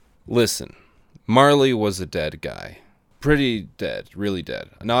Listen, Marley was a dead guy. Pretty dead, really dead.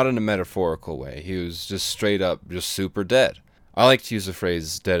 Not in a metaphorical way. He was just straight up, just super dead. I like to use the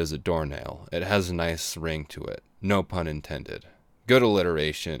phrase dead as a doornail. It has a nice ring to it. No pun intended. Good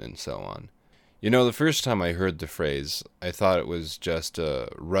alliteration and so on. You know, the first time I heard the phrase, I thought it was just a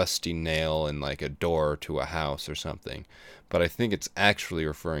rusty nail in like a door to a house or something. But I think it's actually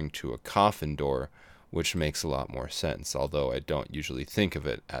referring to a coffin door, which makes a lot more sense, although I don't usually think of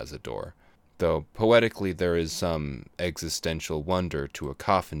it as a door. Though poetically there is some existential wonder to a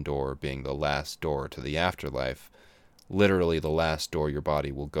coffin door being the last door to the afterlife, literally the last door your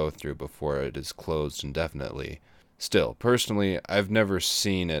body will go through before it is closed indefinitely. Still, personally, I've never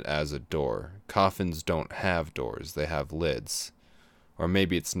seen it as a door. Coffins don't have doors, they have lids. Or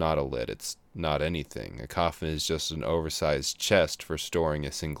maybe it's not a lid, it's not anything. A coffin is just an oversized chest for storing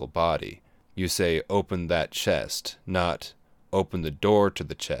a single body. You say, open that chest, not open the door to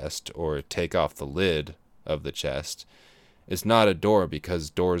the chest or take off the lid of the chest. It's not a door because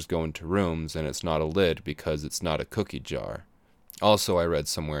doors go into rooms, and it's not a lid because it's not a cookie jar. Also, I read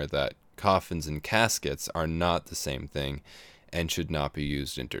somewhere that coffins and caskets are not the same thing and should not be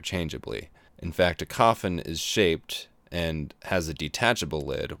used interchangeably. In fact, a coffin is shaped and has a detachable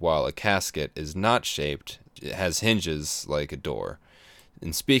lid, while a casket is not shaped. It has hinges like a door.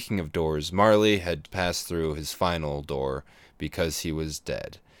 And speaking of doors, Marley had passed through his final door because he was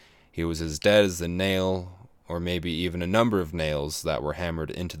dead. He was as dead as the nail, or maybe even a number of nails that were hammered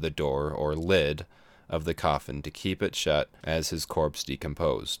into the door or lid of the coffin to keep it shut as his corpse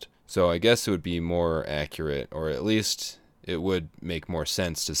decomposed. So I guess it would be more accurate, or at least it would make more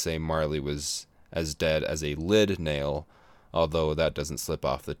sense to say Marley was as dead as a lid nail, although that doesn't slip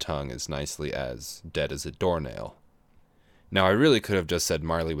off the tongue as nicely as dead as a doornail. Now, I really could have just said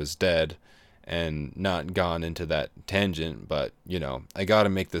Marley was dead and not gone into that tangent, but, I gotta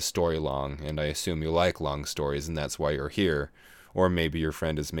make this story long, and I assume you like long stories, and that's why you're here. Or maybe your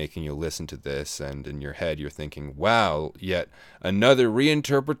friend is making you listen to this, and in your head you're thinking, wow, yet another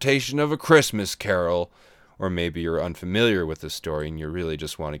reinterpretation of A Christmas Carol. Or maybe you're unfamiliar with the story and you really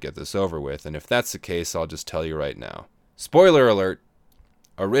just want to get this over with, and if that's the case, I'll just tell you right now. Spoiler alert!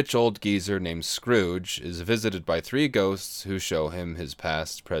 A rich old geezer named Scrooge is visited by 3 ghosts who show him his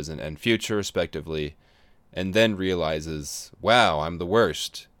past, present, and future respectively, and then realizes, wow, I'm the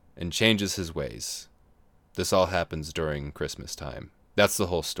worst, and changes his ways. This all happens during Christmas time. That's the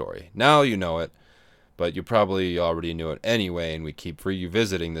whole story. Now you know it, but you probably already knew it anyway, and we keep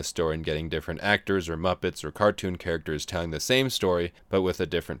revisiting this story and getting different actors or Muppets or cartoon characters telling the same story, but with a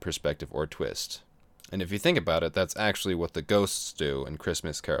different perspective or twist. And if you think about it, that's actually what the ghosts do in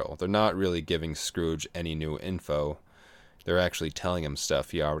Christmas Carol. They're not really giving Scrooge any new info. They're actually telling him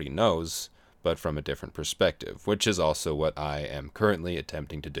stuff he already knows, but from a different perspective, which is also what I am currently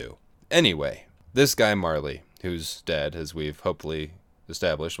attempting to do. Anyway, this guy Marley, who's dead, as we've hopefully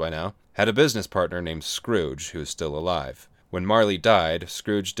established by now, had a business partner named Scrooge, who's still alive. When Marley died,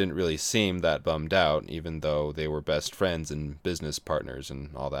 Scrooge didn't really seem that bummed out, even though they were best friends and business partners and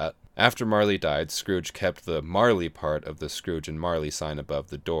all that. After Marley died, Scrooge kept the Marley part of the Scrooge and Marley sign above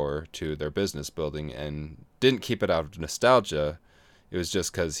the door to their business building and didn't keep it out of nostalgia. It was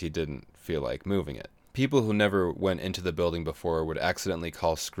just because he didn't feel like moving it. People who never went into the building before would accidentally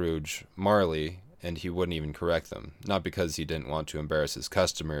call Scrooge Marley, and he wouldn't even correct them. Not because he didn't want to embarrass his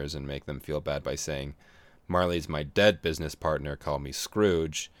customers and make them feel bad by saying, Marley's my dead business partner, call me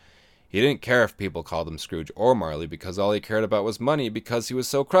Scrooge. He didn't care if people called him Scrooge or Marley because all he cared about was money because he was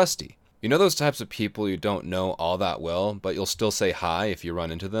so crusty. You know those types of people you don't know all that well, but you'll still say hi if you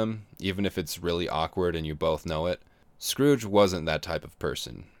run into them, even if it's really awkward and you both know it? Scrooge wasn't that type of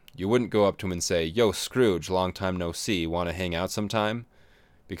person. You wouldn't go up to him and say, yo, Scrooge, long time no see, want to hang out sometime?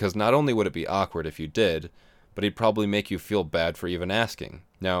 Because not only would it be awkward if you did, but he'd probably make you feel bad for even asking.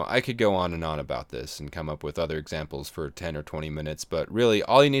 Now, I could go on and on about this and come up with other examples for 10 or 20 minutes, but really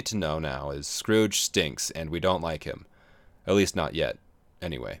all you need to know now is Scrooge stinks and we don't like him. At least not yet.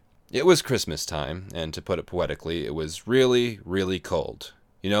 Anyway, it was Christmas time, and to put it poetically, it was really, really cold.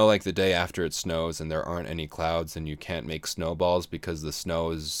 You know, like the day after it snows and there aren't any clouds and you can't make snowballs because the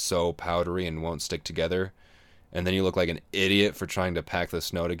snow is so powdery and won't stick together? And then you look like an idiot for trying to pack the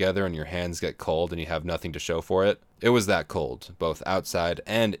snow together and your hands get cold and you have nothing to show for it? It was that cold, both outside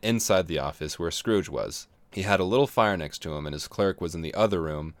and inside the office where Scrooge was. He had a little fire next to him and his clerk was in the other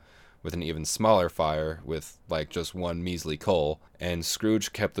room with an even smaller fire with like just one measly coal, and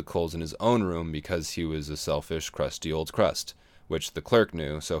Scrooge kept the coals in his own room because he was a selfish, crusty old crust, which the clerk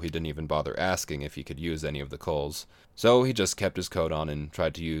knew, so he didn't even bother asking if he could use any of the coals. So he just kept his coat on and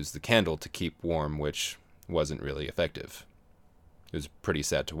tried to use the candle to keep warm, which wasn't really effective. It was pretty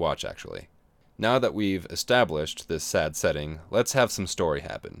sad to watch, actually. Now that we've established this sad setting, let's have some story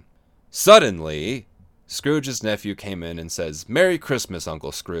happen. Suddenly, Scrooge's nephew came in and says, "Merry Christmas,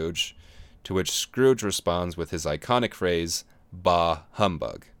 Uncle Scrooge," to which Scrooge responds with his iconic phrase, "Bah,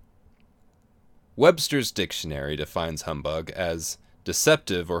 humbug." Webster's dictionary defines humbug as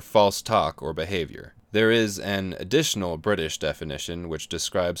deceptive or false talk or behavior. There is an additional British definition which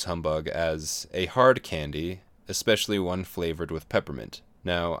describes humbug as a hard candy, especially one flavored with peppermint.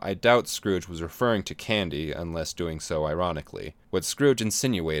 Now, I doubt Scrooge was referring to candy unless doing so ironically. What Scrooge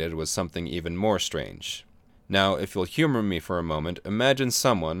insinuated was something even more strange. Now, if you'll humor me for a moment, imagine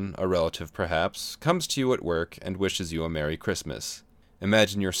someone, a relative perhaps, comes to you at work and wishes you a Merry Christmas.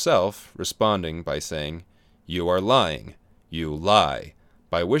 Imagine yourself responding by saying, "You are lying. You lie.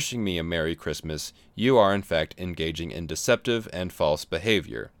 By wishing me a Merry Christmas, you are in fact engaging in deceptive and false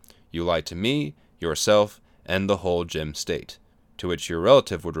behavior. You lie to me, yourself, and the whole Jim state." To which your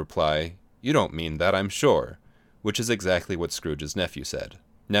relative would reply, "You don't mean that, I'm sure," which is exactly what Scrooge's nephew said.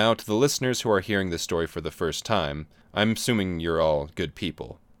 Now, to the listeners who are hearing this story for the first time, I'm assuming you're all good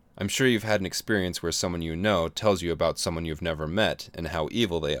people. I'm sure you've had an experience where someone you know tells you about someone you've never met and how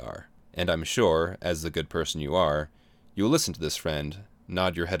evil they are. And I'm sure, as the good person you are, you'll listen to this friend,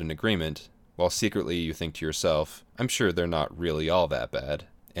 nod your head in agreement, while secretly you think to yourself, "I'm sure they're not really all that bad,"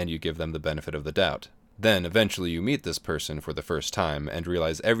 and you give them the benefit of the doubt. Then, eventually you meet this person for the first time and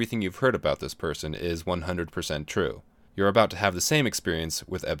realize everything you've heard about this person is 100% true. You're about to have the same experience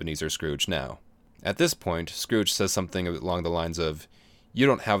with Ebenezer Scrooge now. At this point, Scrooge says something along the lines of, "You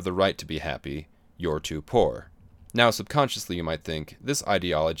don't have the right to be happy. You're too poor." Now, subconsciously you might think, this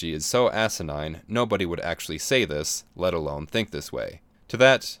ideology is so asinine, nobody would actually say this, let alone think this way. To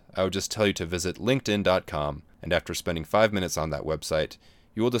that, I would just tell you to visit linkedin.com, and after spending 5 minutes on that website,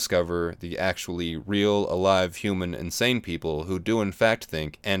 you will discover the actually real, alive, human, insane people who do in fact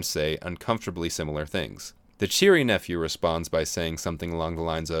think and say uncomfortably similar things. The cheery nephew responds by saying something along the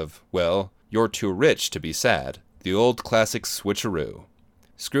lines of, "Well, you're too rich to be sad." The old classic switcheroo.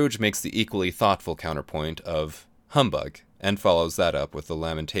 Scrooge makes the equally thoughtful counterpoint of humbug, and follows that up with the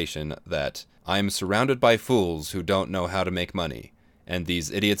lamentation that, "I am surrounded by fools who don't know how to make money, and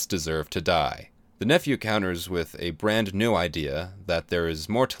these idiots deserve to die." The nephew counters with a brand new idea that there is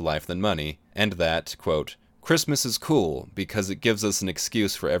more to life than money, and that, quote, "Christmas is cool because it gives us an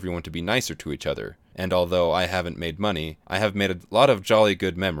excuse for everyone to be nicer to each other, and although I haven't made money, I have made a lot of jolly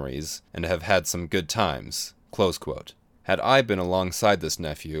good memories, and have had some good times," close quote. Had I been alongside this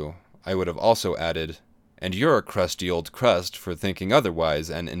nephew, I would have also added, "And you're a crusty old crust for thinking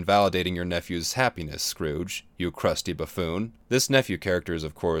otherwise and invalidating your nephew's happiness, Scrooge, you crusty buffoon." This nephew character is,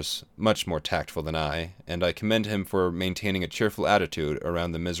 of course, much more tactful than I, and I commend him for maintaining a cheerful attitude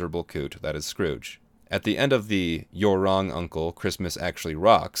around the miserable coot that is Scrooge. At the end of the "You're wrong, Uncle, Christmas actually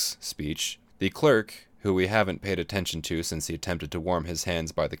rocks" speech, the clerk, who we haven't paid attention to since he attempted to warm his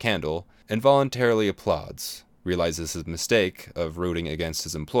hands by the candle, involuntarily applauds, realizes his mistake of rooting against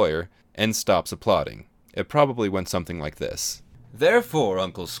his employer, and stops applauding. It probably went something like this. "Therefore,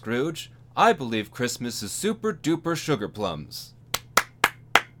 Uncle Scrooge, I believe Christmas is super-duper sugar plums."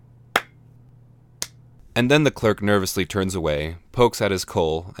 And then the clerk nervously turns away, pokes at his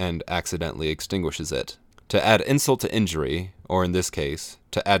coal, and accidentally extinguishes it. To add insult to injury, or in this case,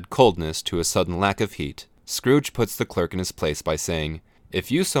 to add coldness to a sudden lack of heat, Scrooge puts the clerk in his place by saying,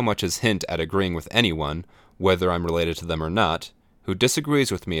 "If you so much as hint at agreeing with anyone, whether I'm related to them or not, who disagrees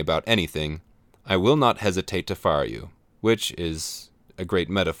with me about anything, I will not hesitate to fire you," which is a great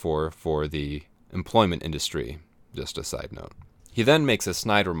metaphor for the employment industry, just a side note. He then makes a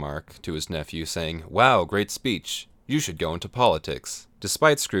snide remark to his nephew saying, "Wow, great speech. You should go into politics."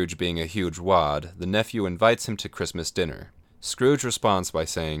 Despite Scrooge being a huge wad, the nephew invites him to Christmas dinner. Scrooge responds by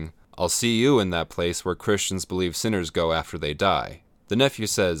saying, "I'll see you in that place where Christians believe sinners go after they die." The nephew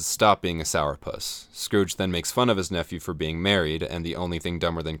says, "Stop being a sourpuss." Scrooge then makes fun of his nephew for being married, and the only thing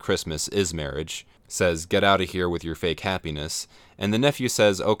dumber than Christmas is marriage, says, "Get out of here with your fake happiness," and the nephew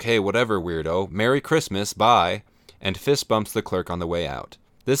says, "Okay, whatever, weirdo, Merry Christmas, bye," and fist bumps the clerk on the way out.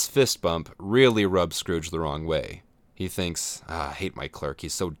 This fist bump really rubs Scrooge the wrong way. He thinks, I hate my clerk,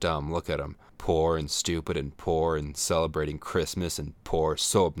 he's so dumb, look at him, poor and stupid and poor and celebrating Christmas and poor,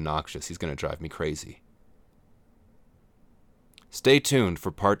 so obnoxious, he's going to drive me crazy. Stay tuned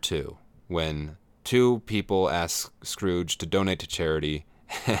for part 2, when 2 people ask Scrooge to donate to charity,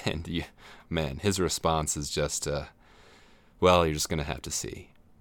 and his response is just, well, you're just going to have to see.